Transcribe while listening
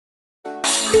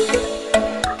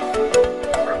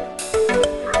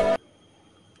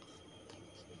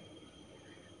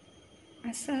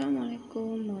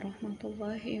Assalamualaikum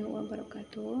warahmatullahi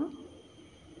wabarakatuh.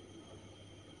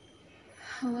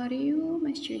 How are you,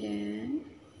 my student?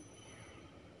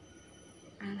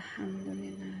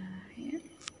 Alhamdulillah, ya.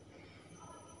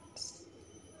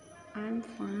 I'm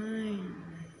fine.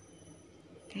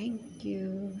 Thank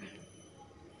you.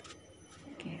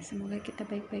 Oke, semoga kita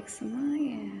baik-baik semua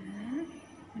ya,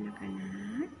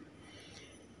 anak-anak.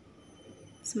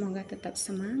 Semoga tetap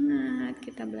semangat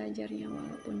kita belajarnya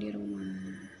walaupun di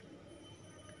rumah.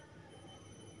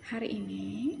 Hari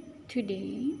ini,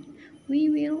 today, we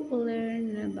will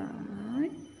learn about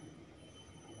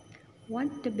what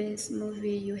the best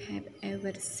movie you have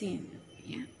ever seen.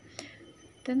 Ya,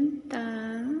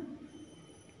 tentang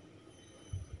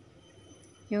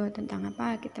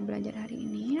apa kita belajar hari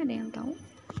ini? Ada yang tahu?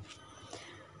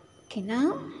 Okay,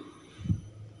 now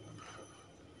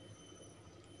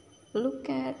look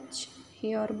at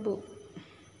your book.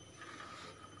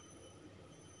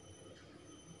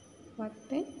 What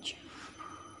page?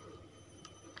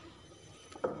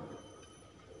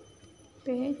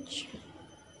 Page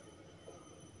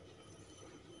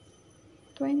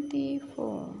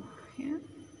 24, ya.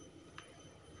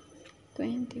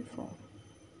 24.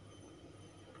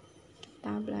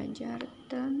 Kita belajar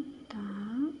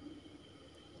tentang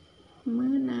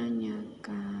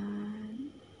menanyakan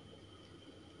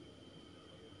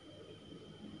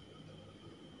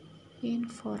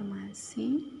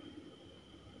informasi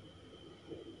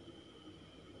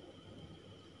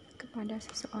kepada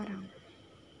seseorang.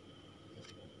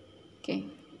 Oke.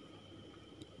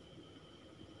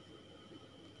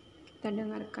 Kita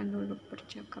dengarkan dulu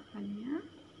percakapannya,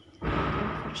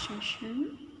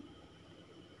 conversation,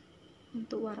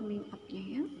 untuk warming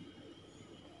up-nya ya.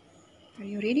 Are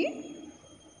you ready?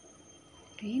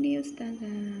 Ready,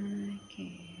 Ustazah? Oke,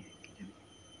 kita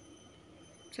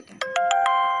start.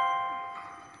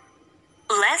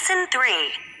 Lesson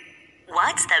 3.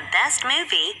 What's the best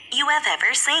movie you have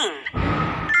ever seen?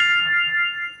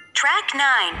 Track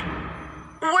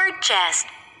 9. Word chest.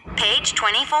 Page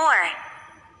 24.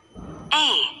 A.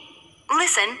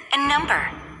 Listen and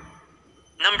number.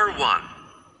 Number 1.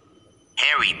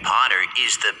 Harry Potter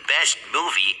is the best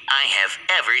movie I have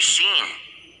ever seen.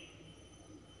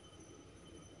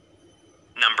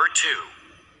 Number 2.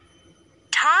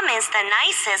 Tom is the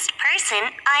nicest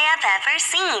person I have ever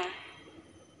seen.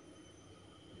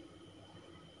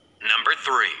 Number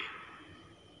 3.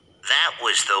 That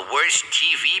was the worst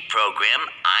TV program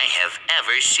I have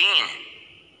ever seen.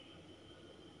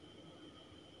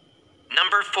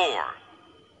 Number 4.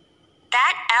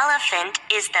 That elephant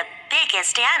is the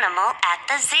biggest animal at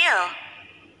the zoo.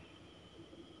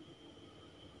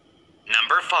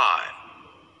 Number 5.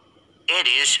 It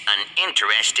is an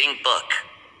interesting book.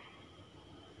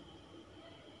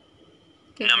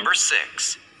 Okay. Number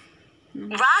 6.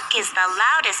 Rock is the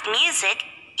loudest music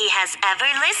he has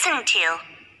ever listened to.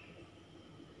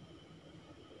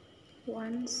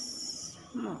 Once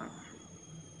more.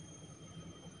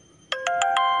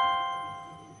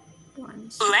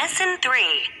 Lesson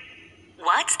 3.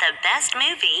 What's the best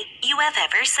movie you have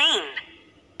ever seen?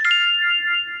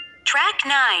 Track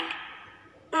 9.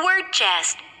 Word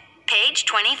chest. Page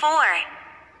 24.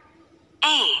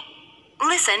 A.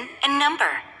 Listen and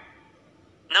number.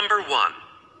 Number 1.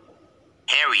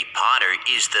 Harry Potter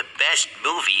is the best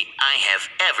movie I have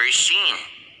ever seen.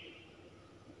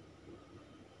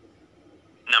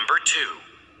 Number 2.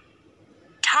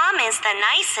 Tom is the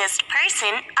nicest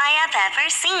person I have ever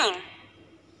seen.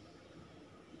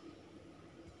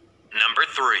 Number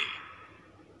 3.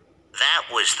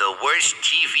 That was the worst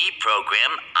TV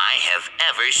program I have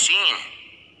ever seen.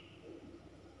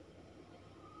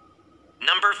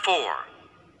 Number 4.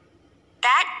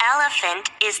 That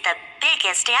elephant is the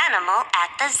biggest animal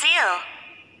at the zoo.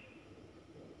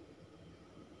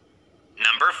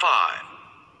 Number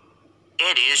 5.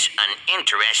 It is an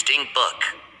interesting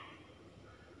book.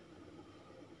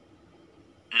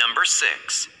 Number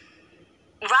 6.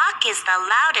 Rock is the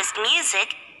loudest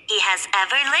music he has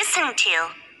ever listened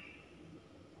to.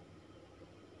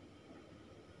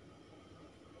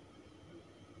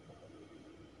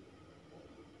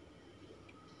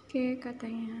 Oke,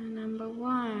 katanya number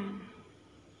 1.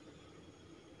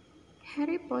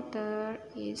 Harry Potter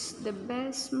is the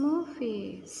best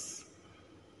movies.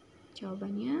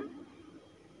 Jawabannya,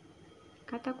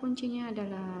 kata kuncinya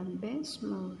adalah best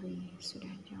movie.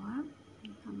 Sudah jawab.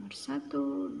 Nomor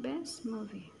 1, best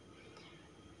movie.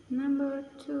 Number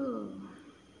 2.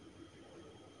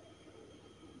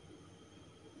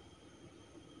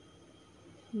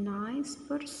 Nice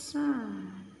person.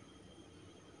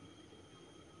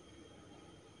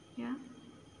 Yeah.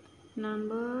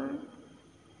 Number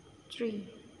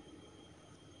 3.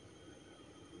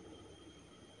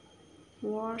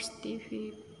 Worst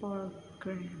TV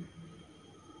program.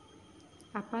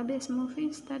 Apa best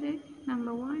movies tadi?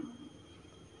 Number 1.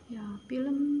 Ya,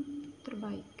 film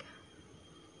terbaik.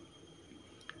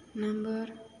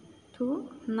 Number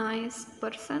 2. Nice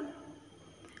person.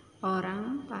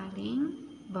 Orang paling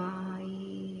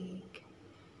baik.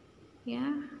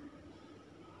 Ya.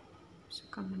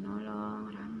 Suka menolong,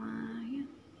 ramah, ya.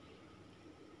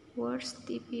 Worst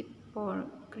TV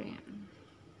program.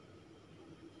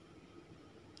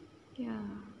 Ya,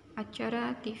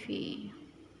 acara TV.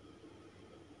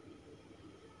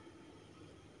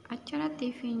 Acara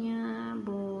TV-nya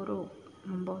buruk,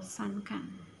 membosankan.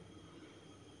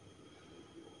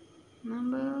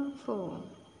 Number 4.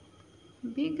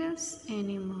 Biggest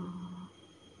animal.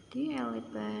 The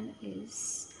elephant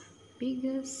is the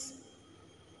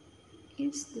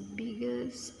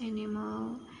biggest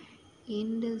animal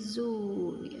in the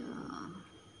zoo. Ya.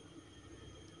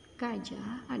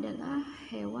 Gajah adalah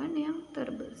hewan yang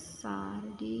terbesar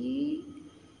di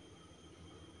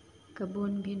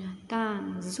kebun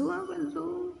binatang. Zoo apa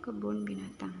zoo? Kebun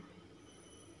binatang.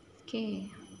 Oke,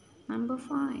 number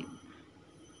 5.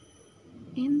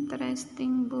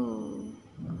 Interesting book.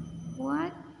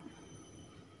 What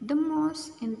the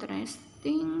most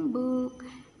interesting book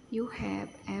you have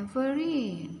ever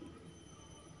read?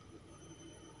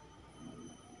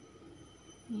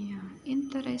 Ya,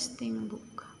 interesting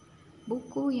book.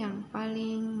 Buku yang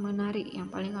paling menarik, yang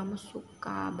paling kamu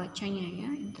suka bacanya ya,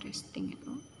 interesting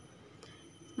itu.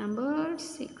 Number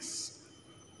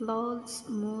 6. Loud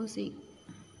music.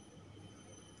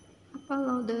 Apa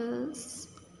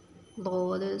loudest?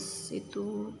 Loudest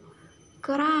itu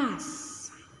keras.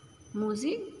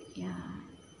 Musik ya,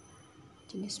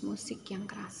 jenis musik yang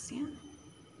keras ya.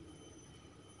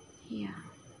 Ya,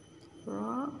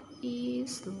 rock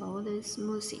is loudest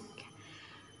music.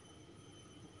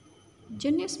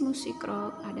 Jenis musik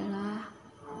rock adalah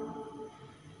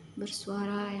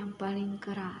bersuara yang paling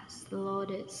keras,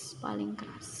 loudest, paling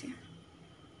keras ya.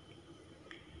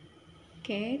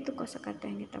 Oke, itu kosakata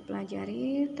yang kita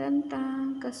pelajari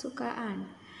tentang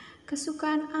kesukaan.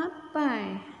 Kesukaan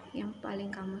apa yang paling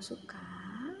kamu suka?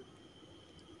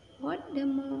 What the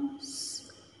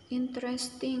most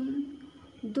interesting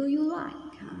do you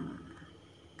like?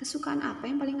 Kesukaan apa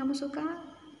yang paling kamu suka?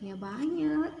 Ya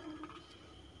banyak.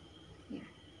 Ya,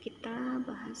 kita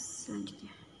bahas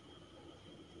selanjutnya.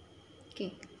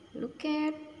 Oke, look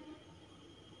at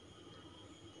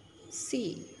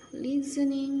C.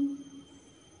 Listening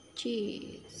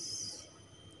cheese.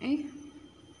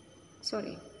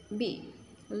 B.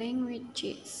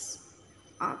 Languages.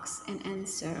 Ask and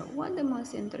answer. What the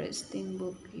most interesting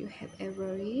book you have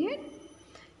ever read?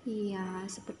 Iya,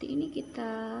 seperti ini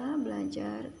kita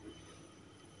belajar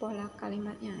pola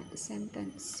kalimatnya, the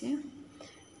sentence ya.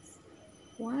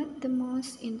 What the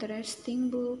most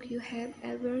interesting book you have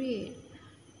ever read?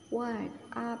 What?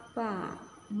 Apa?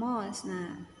 Most.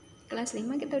 Nah, kelas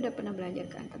 5 kita udah pernah belajar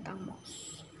kan tentang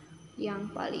most. Yang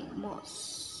paling most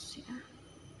ya.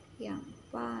 Yang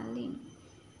paling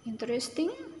interesting,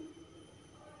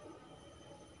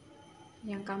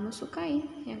 yang kamu sukai,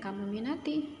 yang kamu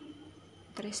minati.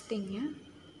 Interesting ya,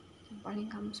 yang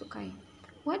paling kamu sukai.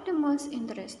 What the most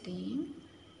interesting?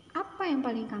 Apa yang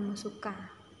paling kamu suka?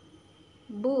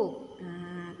 Book.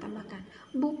 Nah, tambahkan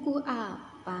buku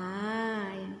apa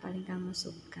yang paling kamu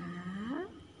suka?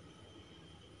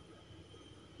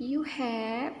 You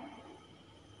have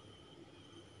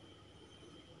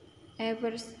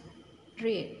ever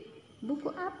read.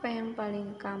 Buku apa yang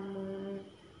paling kamu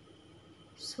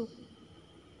suka?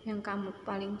 Yang kamu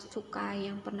paling suka,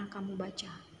 yang pernah kamu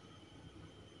baca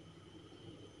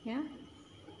ya.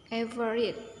 Ever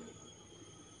read,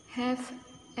 have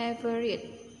ever read,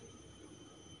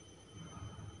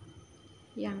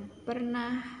 yang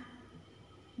pernah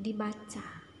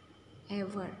dibaca.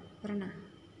 Ever, pernah.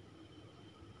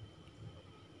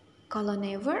 Kalau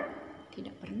never,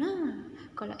 tidak pernah.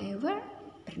 Kalau ever,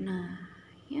 pernah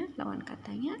ya. Lawan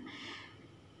katanya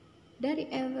dari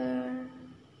ever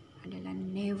adalah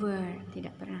never,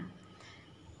 tidak pernah.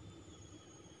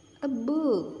 A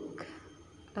book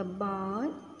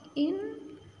about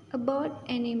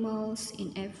animals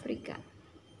in Africa.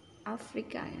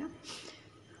 Afrika ya.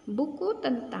 Buku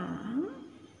tentang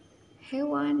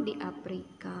hewan di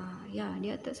Afrika. Ya,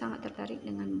 dia sangat tertarik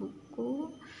dengan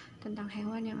buku tentang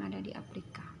hewan yang ada di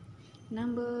Afrika.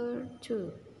 Number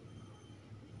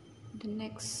 2. The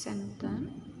next sentence.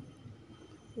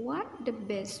 What the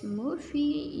best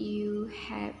movie you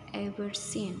have ever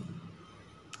seen?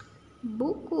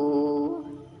 Buku.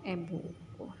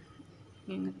 Buku.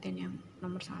 Ngingetin yang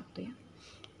nomor 1 ya.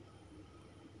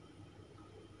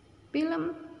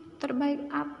 Film terbaik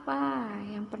apa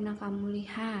yang pernah kamu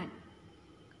lihat?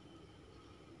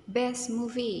 Best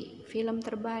movie, film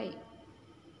terbaik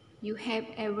you have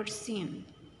ever seen,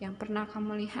 yang pernah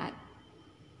kamu lihat.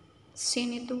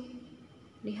 Scene itu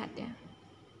lihat ya.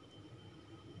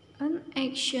 An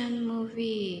action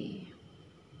movie,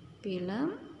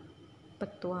 film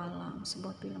petualang,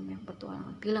 sebuah film yang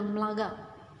petualang, film laga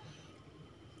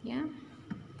ya.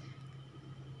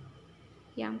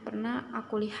 Yang pernah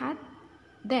aku lihat,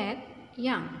 that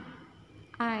yang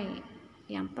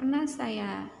pernah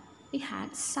saya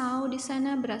lihat, saw di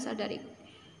sana berasal dari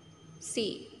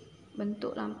see,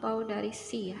 bentuk lampau dari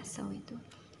see ya, saw itu.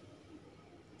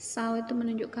 Saw itu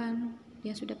menunjukkan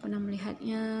dia sudah pernah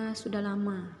melihatnya sudah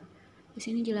lama. Di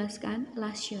sini jelaskan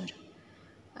last year,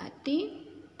 berarti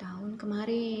tahun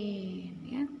kemarin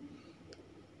ya.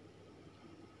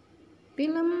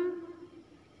 Film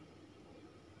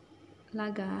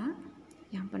laga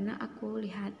yang pernah aku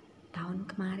lihat tahun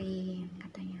kemarin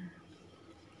katanya.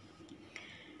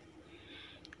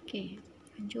 Oke,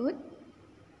 lanjut.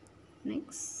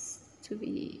 Next to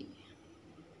be,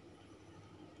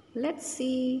 let's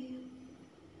see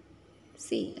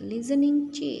listening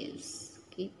cheese.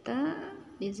 Kita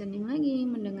listening lagi,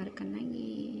 mendengarkan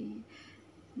lagi.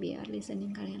 Biar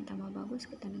listening kalian tambah bagus,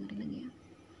 kita dengerin lagi ya.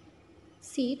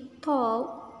 Talk.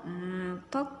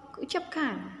 Talk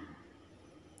ucapkan.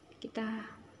 Kita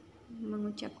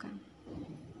mengucapkan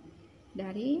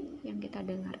dari yang kita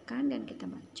dengarkan dan kita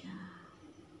baca.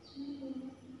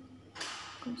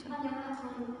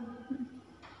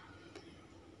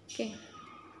 Oke,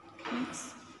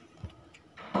 next.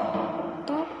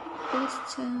 Talk,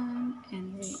 listen,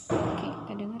 and read. Oke,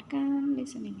 kita dengarkan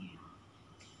listeningnya.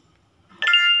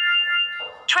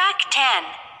 Track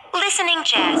 10. Listening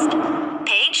chest.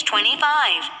 Page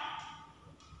 25.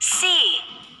 See,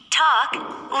 talk,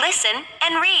 listen,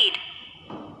 and read.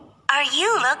 Are you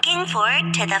looking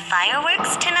forward to the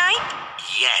fireworks tonight?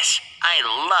 Yes, I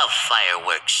love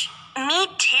fireworks. Me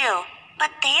too,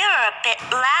 but they are a bit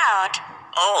loud.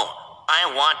 Oh, I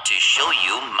want to show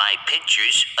you my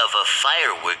pictures of a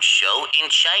fireworks show in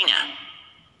China.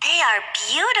 They are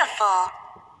beautiful.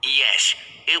 Yes,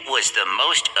 it was the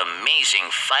most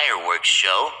amazing fireworks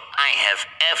show I have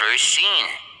ever seen.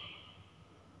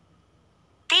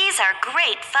 These are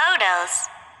great photos.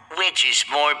 Which is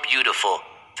more beautiful,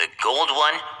 the gold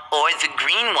one or the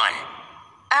green one?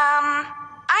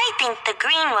 I think the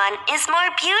green one is more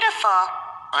beautiful.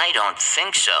 I don't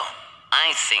think so.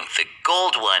 I think the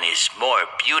gold one is more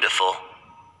beautiful.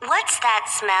 What's that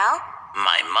smell?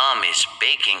 My mom is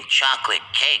baking chocolate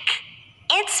cake.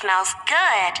 It smells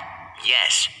good.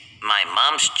 Yes, my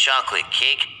mom's chocolate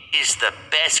cake is the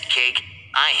best cake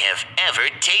I have ever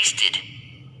tasted.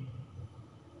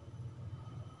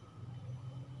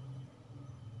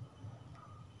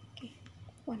 Okay,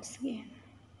 once again.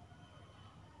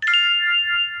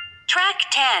 Track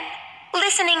 10.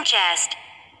 Listening chest.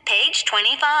 Page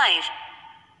 25.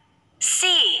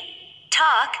 See,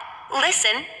 talk,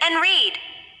 listen, and read.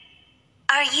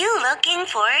 Are you looking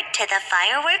forward to the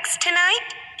fireworks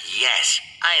tonight? Yes,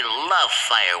 I love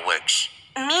fireworks.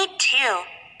 Me too,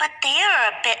 but they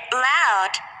are a bit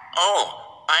loud.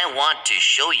 Oh, I want to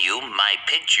show you my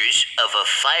pictures of a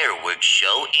fireworks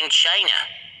show in China.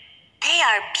 They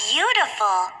are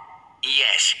beautiful.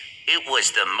 Yes, it was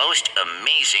the most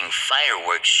amazing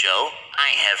fireworks show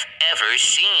I have ever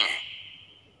seen.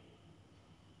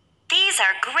 These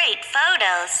are great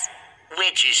photos.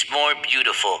 Which is more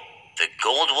beautiful, the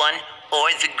gold one or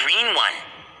the green one?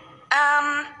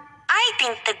 I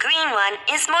think the green one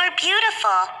is more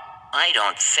beautiful. I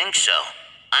don't think so.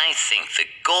 I think the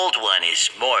gold one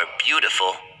is more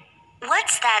beautiful.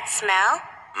 What's that smell?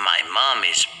 My mom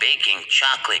is baking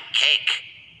chocolate cake.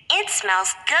 It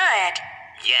smells good.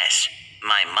 Yes,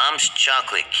 my mom's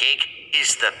chocolate cake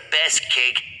is the best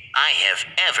cake I have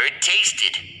ever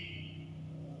tasted.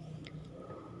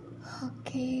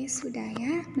 Oke, sudah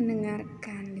ya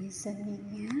mendengarkan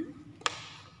listeningnya.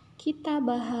 Kita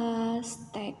bahas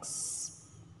teks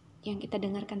yang kita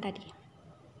dengarkan tadi.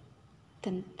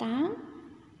 Tentang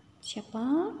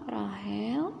siapa?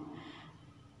 Rahel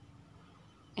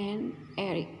and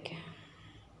Eric.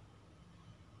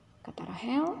 Kata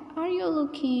Rahel, are you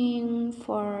looking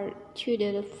for to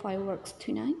the fireworks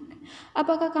tonight?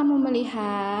 Apakah kamu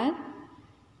melihat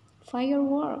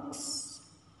fireworks?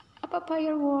 Apa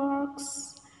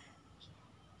fireworks?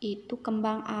 Itu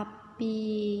kembang api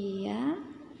ya.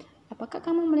 Apakah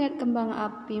kamu melihat kembang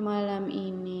api malam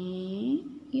ini?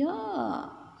 Ya,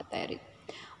 kata Erik.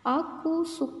 Aku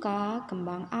suka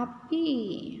kembang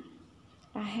api.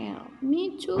 Rahel,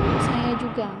 me too, saya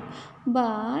juga.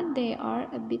 But they are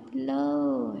a bit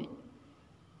loud.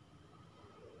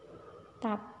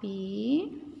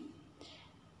 Tapi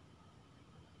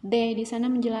they di sana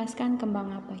menjelaskan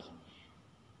kembang api.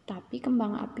 Tapi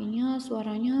kembang apinya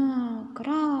suaranya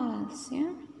keras,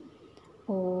 ya.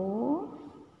 Oh,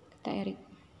 kata Erik.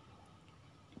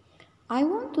 I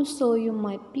want to show you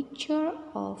my picture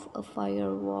of a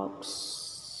fireworks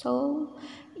show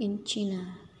in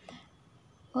China.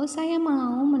 Oh, saya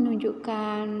mau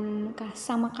menunjukkan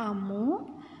sama kamu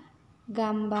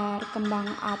gambar kembang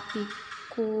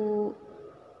apiku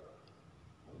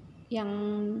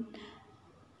yang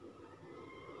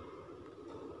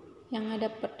ada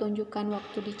pertunjukan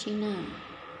waktu di Cina.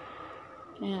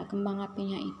 Nah, kembang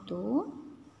apinya itu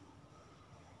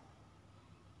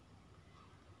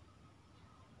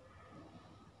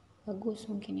bagus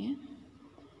mungkin ya,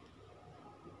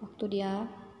 waktu dia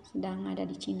sedang ada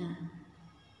di Cina.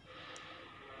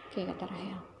 Oke, kata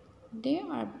Rahel. They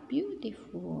are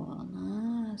beautiful.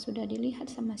 Nah, sudah dilihat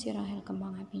sama si Rahel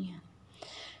kembang apinya.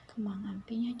 Kembang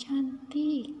apinya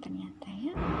cantik ternyata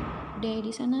ya. They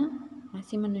di sana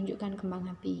masih menunjukkan kembang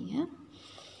api ya.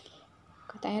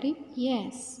 Kata Eric,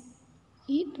 yes,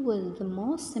 it was the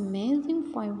most amazing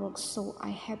fireworks show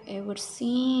I have ever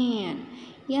seen.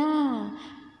 Ya,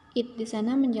 it di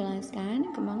sana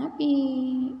menjelaskan kembang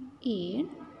api.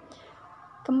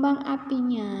 Kembang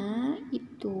apinya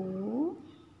itu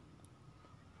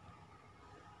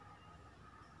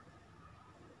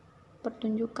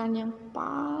pertunjukan yang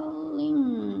paling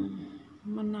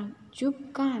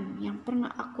menakjubkan yang pernah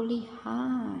aku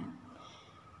lihat.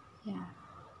 Ya.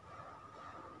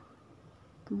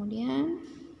 Kemudian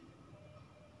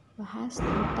bahas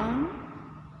tentang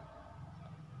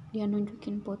dia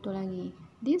nunjukin foto lagi.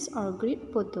 These are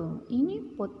great photo.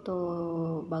 Ini foto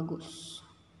bagus,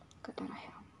 kata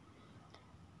Rahel.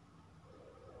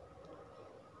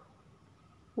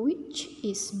 Which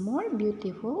is more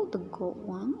beautiful, the gold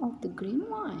one or the green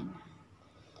one?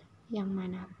 Yang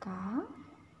manakah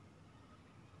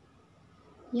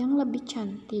yang lebih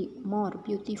cantik? More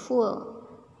beautiful.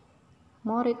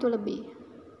 More itu lebih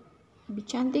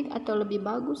cantik atau lebih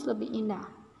bagus, lebih indah.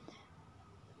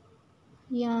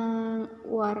 Yang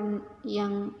warna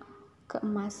yang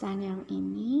keemasan yang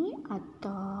ini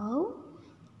atau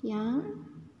yang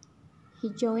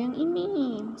hijau yang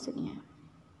ini maksudnya.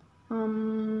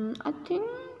 I think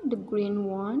the green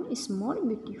one is more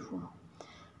beautiful.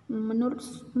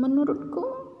 Menurutku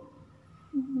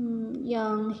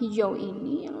yang hijau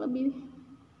ini yang lebih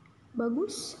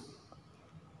bagus,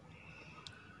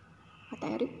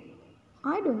 kata Eric.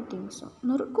 I don't think so.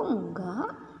 Menurutku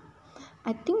enggak.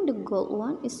 I think the gold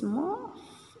one is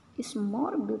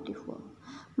more beautiful.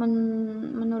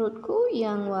 Menurutku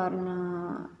yang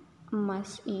warna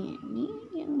emas ini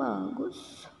yang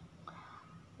bagus.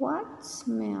 What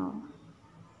smell?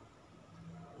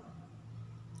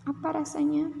 Apa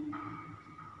rasanya?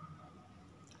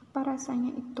 Apa rasanya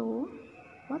itu?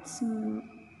 What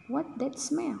that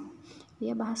smell?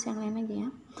 Dia bahas yang lain lagi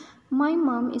ya. My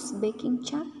mom is baking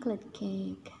chocolate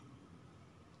cake.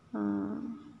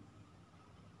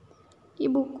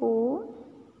 Ibuku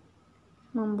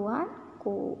membuat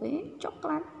kue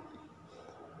coklat.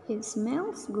 It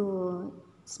smells good.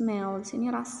 Smell di sini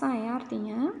rasa ya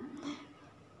artinya.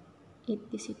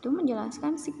 It di situ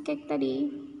menjelaskan si cake tadi.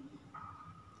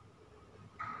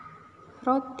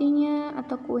 Rotinya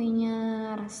atau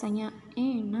kuenya rasanya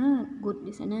enak. Good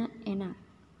di sana enak.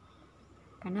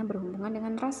 Karena berhubungan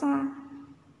dengan rasa.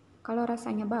 Kalau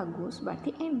rasanya bagus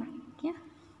berarti enak ya.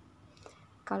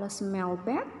 Kalau smell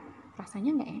bad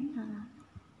rasanya nggak enak.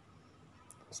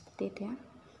 Seperti itu ya.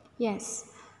 Yes,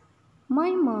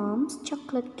 my mom's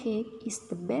chocolate cake is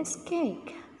the best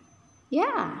cake.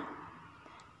 Ya,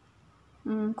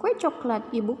 kue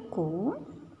coklat ibuku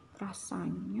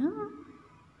rasanya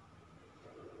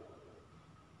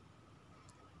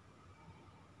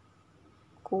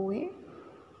kue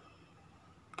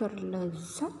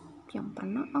terlezat yang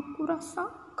pernah aku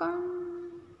rasakan.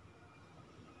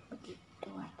 Begitu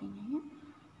artinya ya.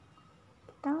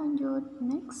 Kita lanjut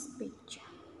next page.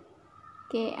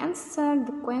 Okay, answer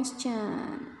the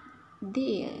question.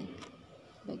 D.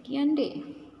 Bagian D.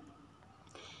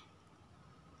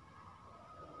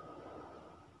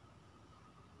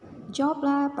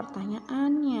 Jawablah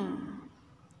pertanyaannya.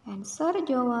 Answer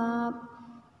jawab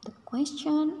the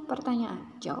question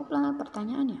pertanyaan. Jawablah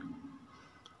pertanyaannya.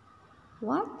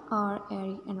 What are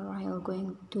Eric and Rahel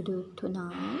going to do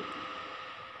tonight?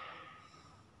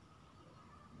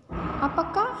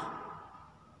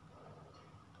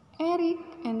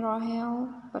 Eric and Rahel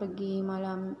pergi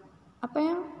malam.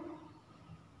 Apakah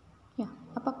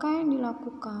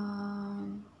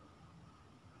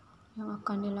yang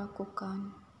akan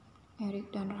dilakukan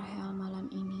Eric dan Rahel malam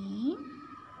ini?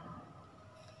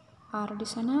 Are di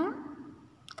sana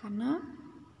karena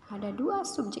ada dua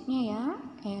subjeknya ya,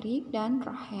 Eric dan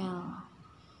Rahel.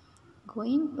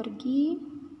 Going, pergi,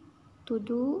 to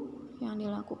do, yang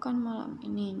dilakukan malam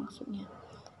ini maksudnya.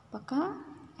 Apakah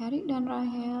Eric dan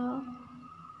Rahel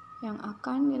yang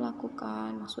akan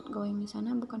dilakukan, maksud going di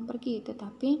sana bukan pergi,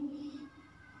 tetapi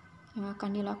yang akan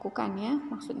dilakukan ya,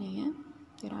 maksudnya ya,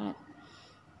 diralat.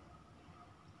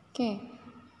 Oke,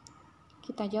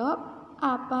 kita jawab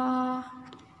apa?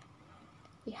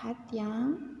 Lihat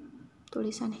yang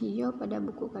tulisan hijau pada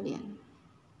buku kalian.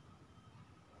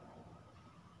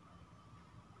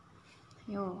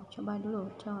 Yo, coba dulu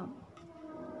jawab.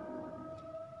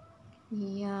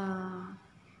 Iya,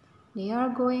 they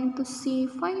are going to see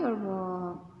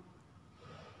firework.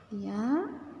 Ya,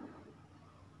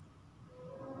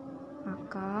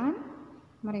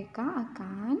 mereka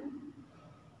akan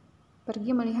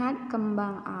pergi melihat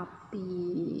kembang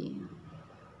api.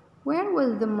 Where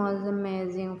was the most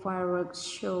amazing fireworks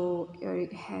show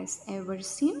Eric has ever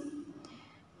seen?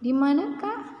 Di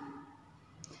manakah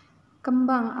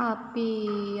kembang api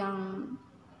yang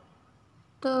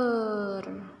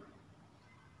terbagus,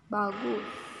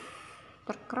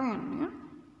 terkeren ya,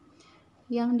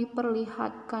 yang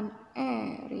diperlihatkan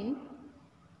Eric,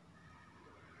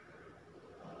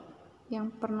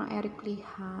 yang pernah Eric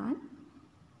lihat?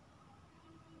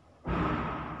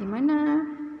 Di mana?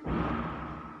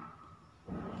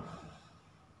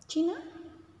 China?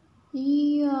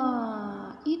 Iya,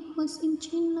 it was in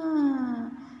China.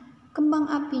 Kembang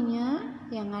apinya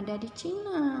yang ada di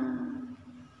China.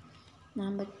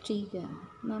 Number 3.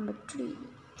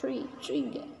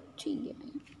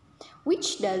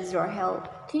 Which does Rahel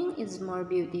think is more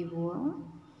beautiful?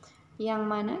 Yang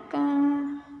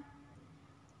manakah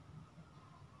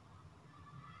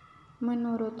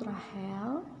menurut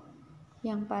Rahel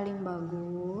yang paling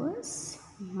bagus?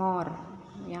 More,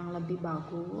 yang lebih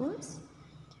bagus.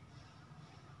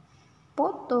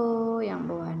 Foto yang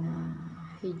berwarna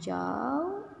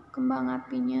hijau kembang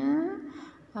apinya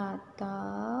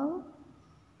atau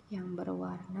yang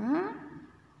berwarna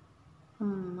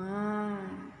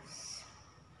emas?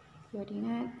 Jadi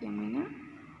ingat yang mana?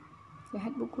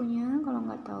 Lihat bukunya kalau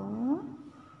nggak tahu.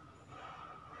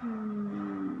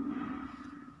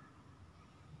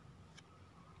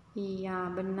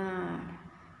 Iya benar.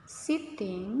 She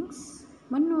thinks,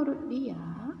 menurut dia,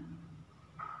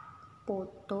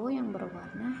 foto yang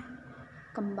berwarna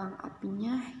kembang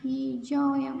apinya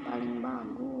hijau yang paling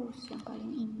bagus, yang paling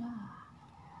indah.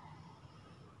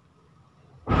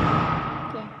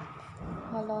 Oke,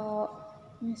 kalau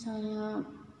misalnya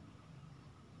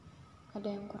ada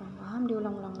yang kurang paham,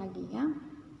 diulang-ulang lagi ya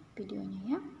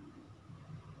videonya ya.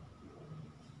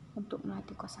 Untuk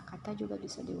melatih kosakata juga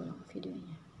bisa diulang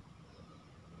videonya.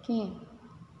 Oke,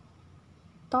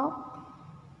 top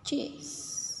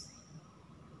cheese.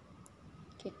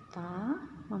 Kita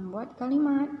membuat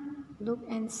kalimat look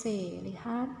and say,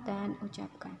 lihat dan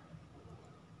ucapkan.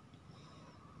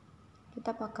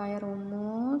 Kita pakai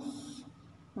rumus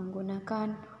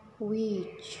menggunakan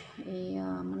which.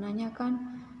 Iya, menanyakan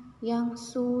yang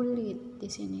sulit di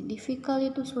sini. Difficult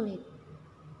itu sulit.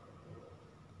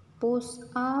 Push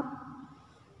up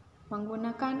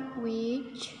menggunakan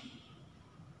which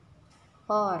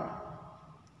or.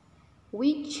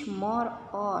 Which more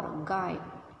or guide.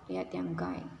 Lihat yang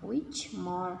guide. Which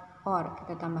more or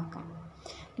kita tambahkan.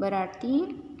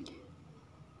 Berarti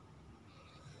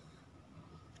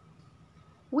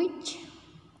which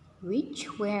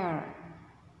where.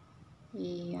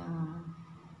 Iya.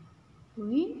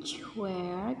 Which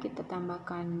where kita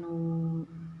tambahkan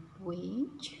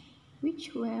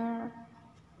which where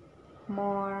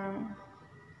more.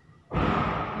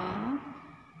 Ya.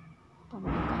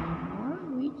 Tambahkan more.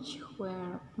 Which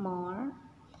were more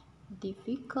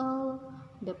difficult,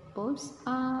 the push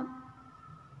up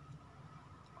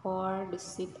or the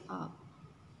sit up.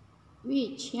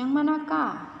 Which, yang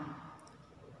manakah?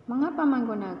 Mengapa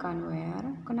menggunakan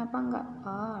where? Kenapa enggak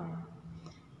are?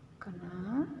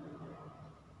 Karena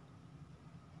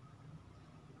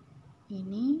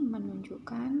ini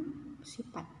menunjukkan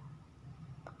sifat.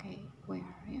 Pakai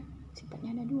where ya.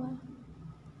 Sifatnya ada dua.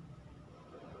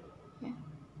 Ya.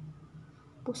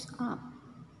 Push up.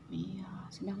 Iya,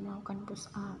 sedang melakukan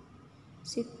push up.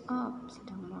 Sit up,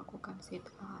 sedang melakukan sit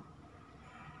up.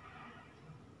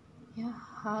 Ya,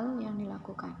 hal yang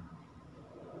dilakukan.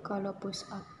 Kalau push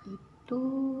up itu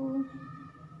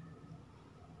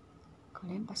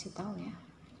Kalian pasti tahu ya,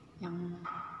 yang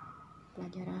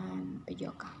pelajaran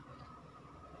PJOK.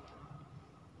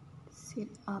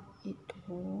 Sit up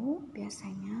itu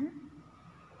biasanya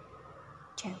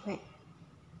cewek,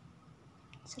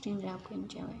 sering dilakuin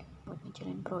cewek buat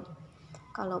ngecilin perut.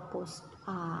 Kalau push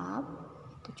up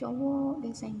itu cowok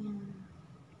biasanya,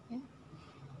 ya,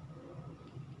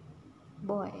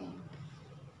 boy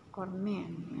or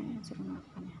man ya, sering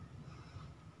melakukannya.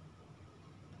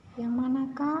 Yang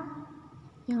manakah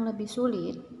yang lebih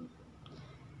sulit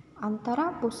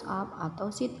antara push up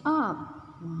atau sit up?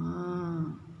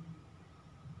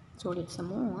 Sulit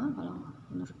semua kalau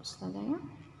menurut ustazah ya.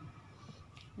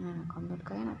 Nah, kalau menurut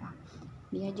kalian apa?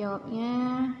 Dia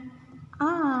jawabnya,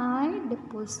 the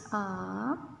push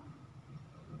up.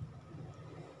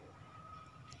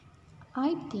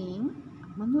 I think,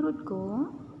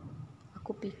 menurutku,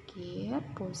 aku pikir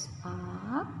push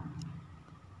up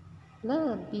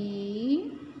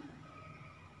lebih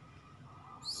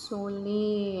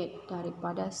sulit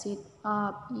daripada sit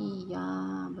up.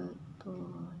 Iya,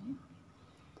 betul.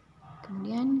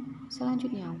 Kemudian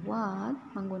selanjutnya what,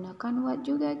 menggunakan what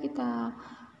juga kita.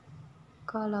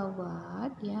 Kalau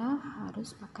what ya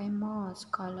harus pakai most,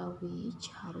 kalau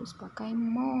which harus pakai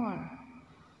more.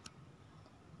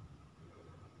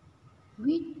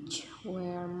 Which,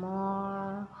 where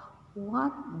more,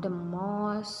 what the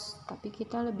most, tapi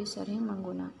kita lebih sering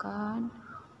menggunakan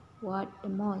what the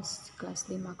most, kelas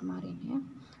 5 kemarin ya.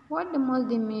 What the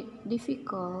most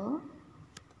difficult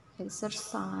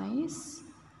exercise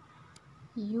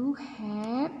you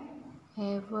have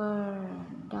ever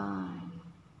done?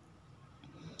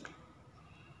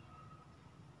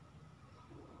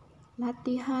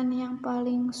 Latihan yang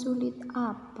paling sulit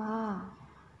apa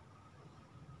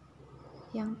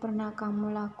yang pernah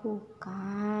kamu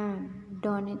lakukan?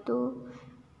 Done itu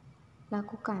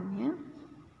lakukan ya.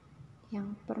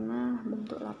 Yang pernah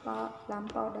bentuk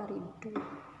lampau dari do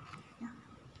ya.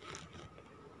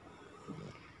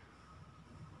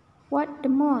 What the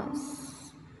most?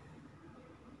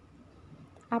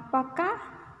 Apakah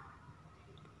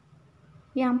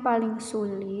yang paling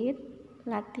sulit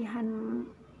latihan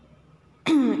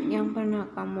yang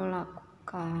pernah kamu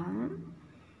lakukan?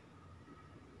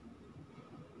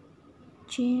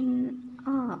 Chin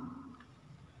up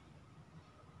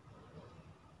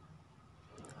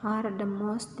are the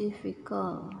most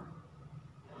difficult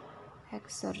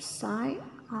exercise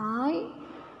I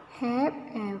have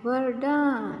ever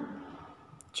done.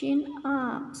 Chin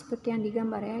up, seperti yang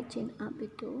digambar ya, chin up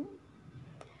itu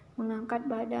mengangkat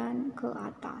badan ke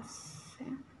atas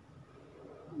ya,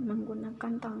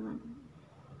 menggunakan tangan.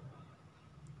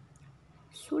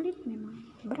 Sulit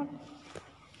memang, berat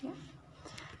ya.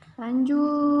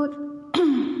 Lanjut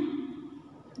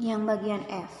yang bagian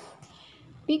F,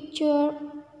 picture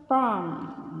prompt.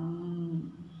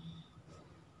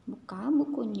 Buka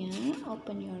bukunya,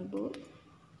 open your book,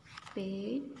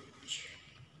 page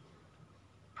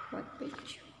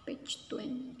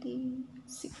 26.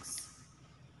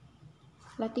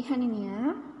 Latihan ini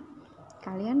ya,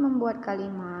 kalian membuat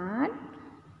kalimat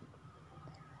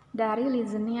dari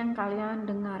listening yang kalian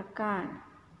dengarkan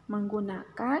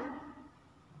menggunakan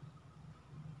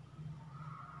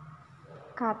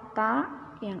kata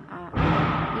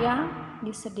yang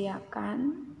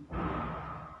disediakan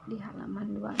di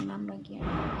halaman 26 bagian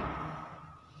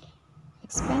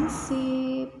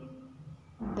expensive,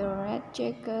 the red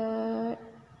jacket.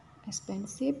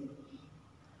 Expensive,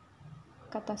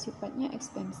 kata sifatnya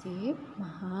expensive,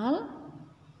 mahal.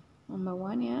 Number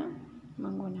 1 ya,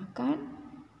 menggunakan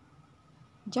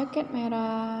jaket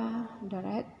merah, the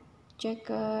red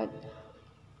jacket,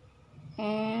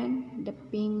 and the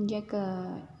pink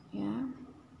jacket ya.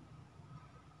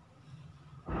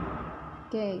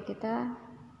 Oke, kita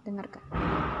dengarkan.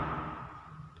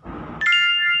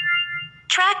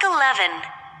 Track 11.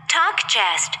 Talk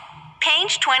chest.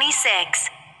 Page 26.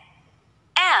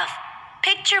 F.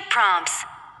 Picture prompts.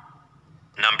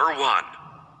 Number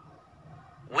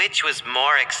 1. Which was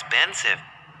more expensive,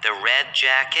 the red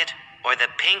jacket or the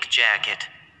pink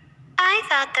jacket? I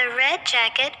thought the red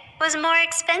jacket was more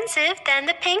expensive than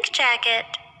the pink jacket.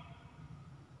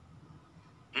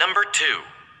 Number 2.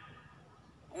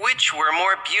 Which were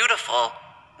more beautiful,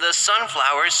 the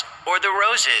sunflowers or the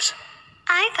roses?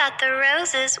 I thought the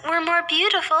roses were more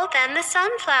beautiful than the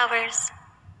sunflowers.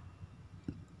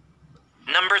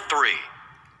 Number 3.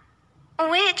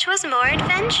 Which was more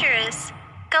adventurous,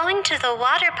 going to the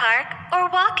water park or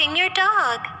walking your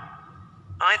dog?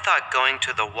 I thought going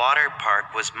to the water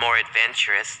park was more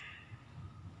adventurous.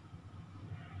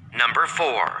 Number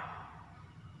 4.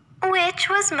 Which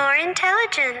was more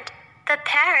intelligent, the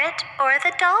parrot or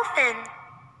the dolphin?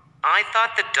 I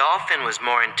thought the dolphin was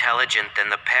more intelligent than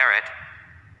the parrot.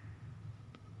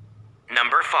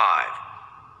 Number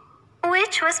 5.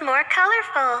 Which was more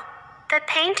colorful, the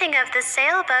painting of the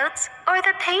sailboats or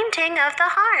the painting of the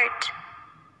heart?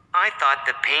 I thought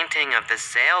the painting of the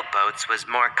sailboats was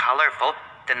more colorful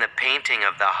than the painting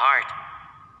of the heart.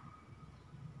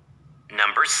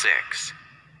 Number 6.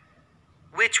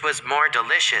 Which was more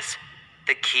delicious,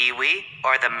 the kiwi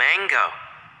or the mango?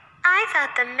 I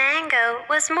thought the mango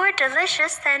was more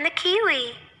delicious than the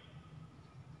kiwi.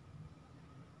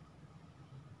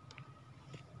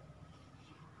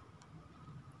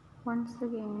 Once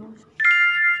again.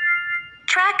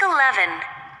 Track 11,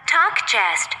 Talk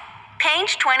Chest,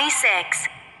 page 26.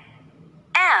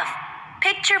 F.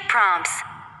 Picture prompts.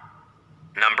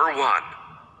 Number 1.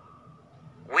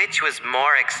 Which was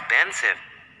more expensive,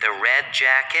 the red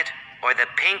jacket or the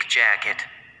pink jacket?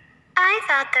 I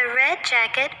thought the red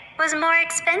jacket was more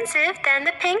expensive than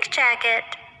the pink jacket.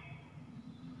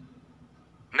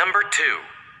 Number 2.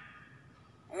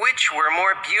 Which were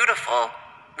more beautiful,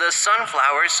 the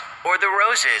sunflowers or the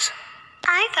roses?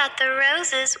 I thought the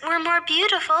roses were more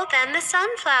beautiful than the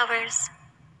sunflowers.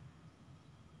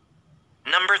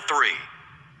 Number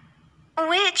 3.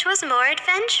 Which was more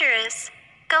adventurous,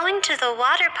 going to the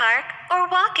water park or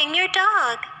walking your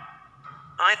dog?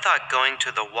 I thought going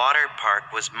to the water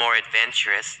park was more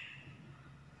adventurous.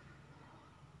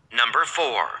 Number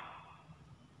 4.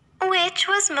 Which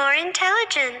was more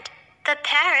intelligent, the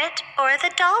parrot or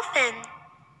the dolphin?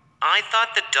 I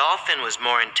thought the dolphin was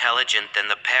more intelligent than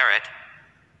the parrot.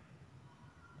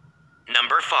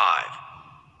 Number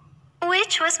 5.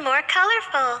 Which was more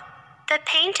colorful, the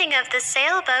painting of the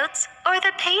sailboats or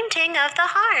the painting of the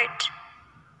heart?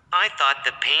 I thought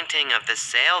the painting of the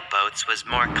sailboats was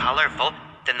more colorful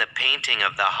than the painting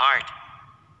of the heart.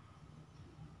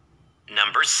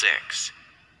 Number 6.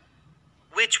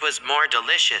 Which was more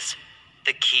delicious,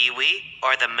 the kiwi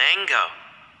or the mango?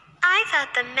 I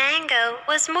thought the mango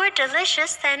was more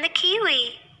delicious than the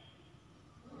kiwi.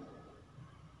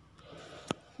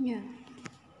 Yeah.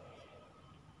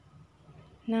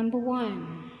 Number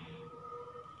 1.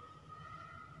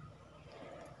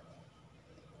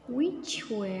 Which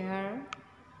were,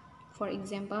 for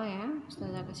example ya,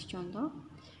 Ustazah kasih contoh.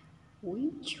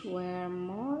 Which were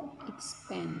more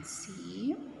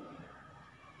expensive,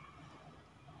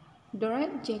 the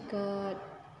red jacket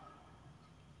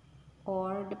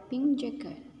or the pink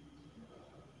jacket?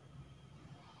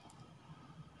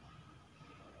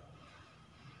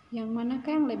 Yang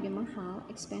manakah yang lebih mahal?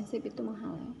 Expensive itu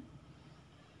mahal ya.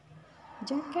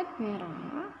 Jaket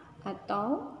merah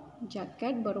atau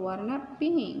jaket berwarna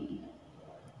pink?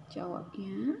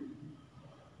 Jawabnya,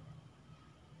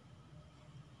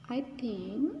 I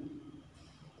think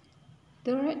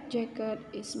the red jacket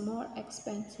is more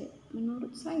expensive.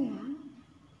 Menurut saya,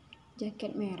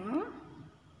 jaket merah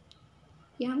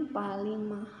yang paling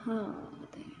mahal,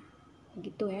 katanya.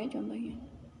 Gitu ya contohnya.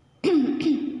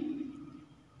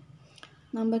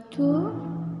 Number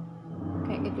 2,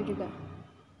 kayak gitu juga.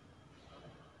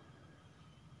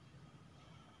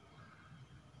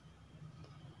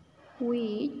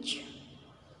 Which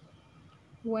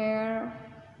were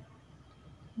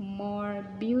more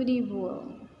beautiful,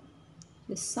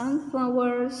 the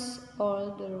sunflowers or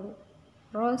the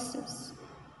roses?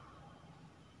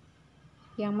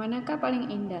 Yang manakah paling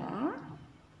indah?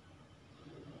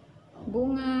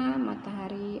 Bunga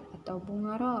matahari atau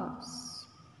bunga ros?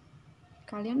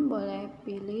 Kalian boleh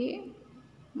pilih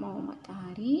mau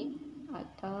matahari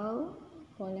atau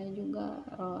boleh juga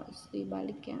ros,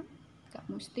 dibalik ya. Gak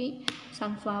mesti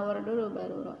sunflower dulu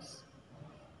baru ros.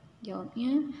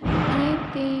 Jawabnya, I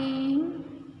think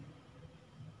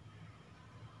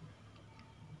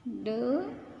the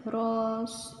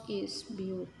rose is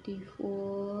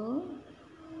beautiful.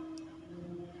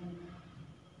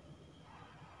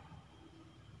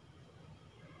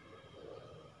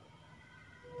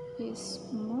 Is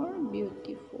more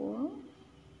beautiful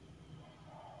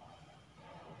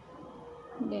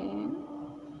than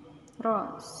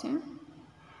rose ya.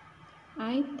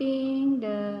 I think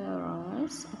the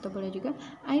rose, atau boleh juga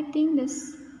I think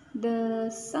the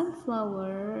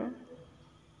sunflower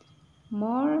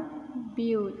more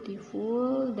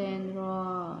beautiful than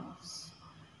rose.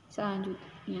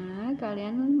 Selanjutnya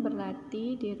kalian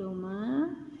berlatih di rumah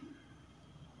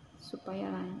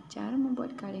supaya lancar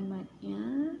membuat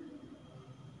kalimatnya.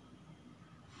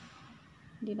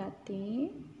 Dilatih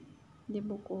di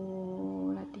buku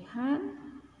latihan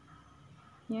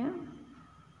ya,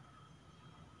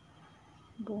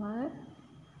 buat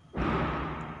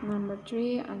number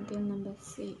 3 until number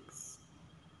 6.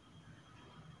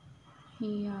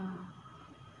 Iya.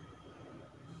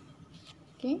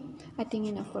 Okay, I think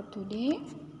enough for today.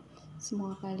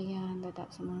 Semoga kalian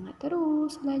tetap semangat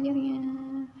terus belajarnya.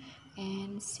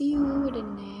 And see you the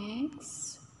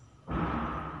next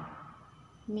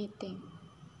meeting.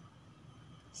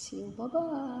 See you,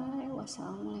 bye-bye.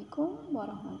 Wassalamualaikum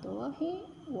warahmatullahi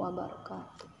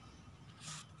wabarakatuh.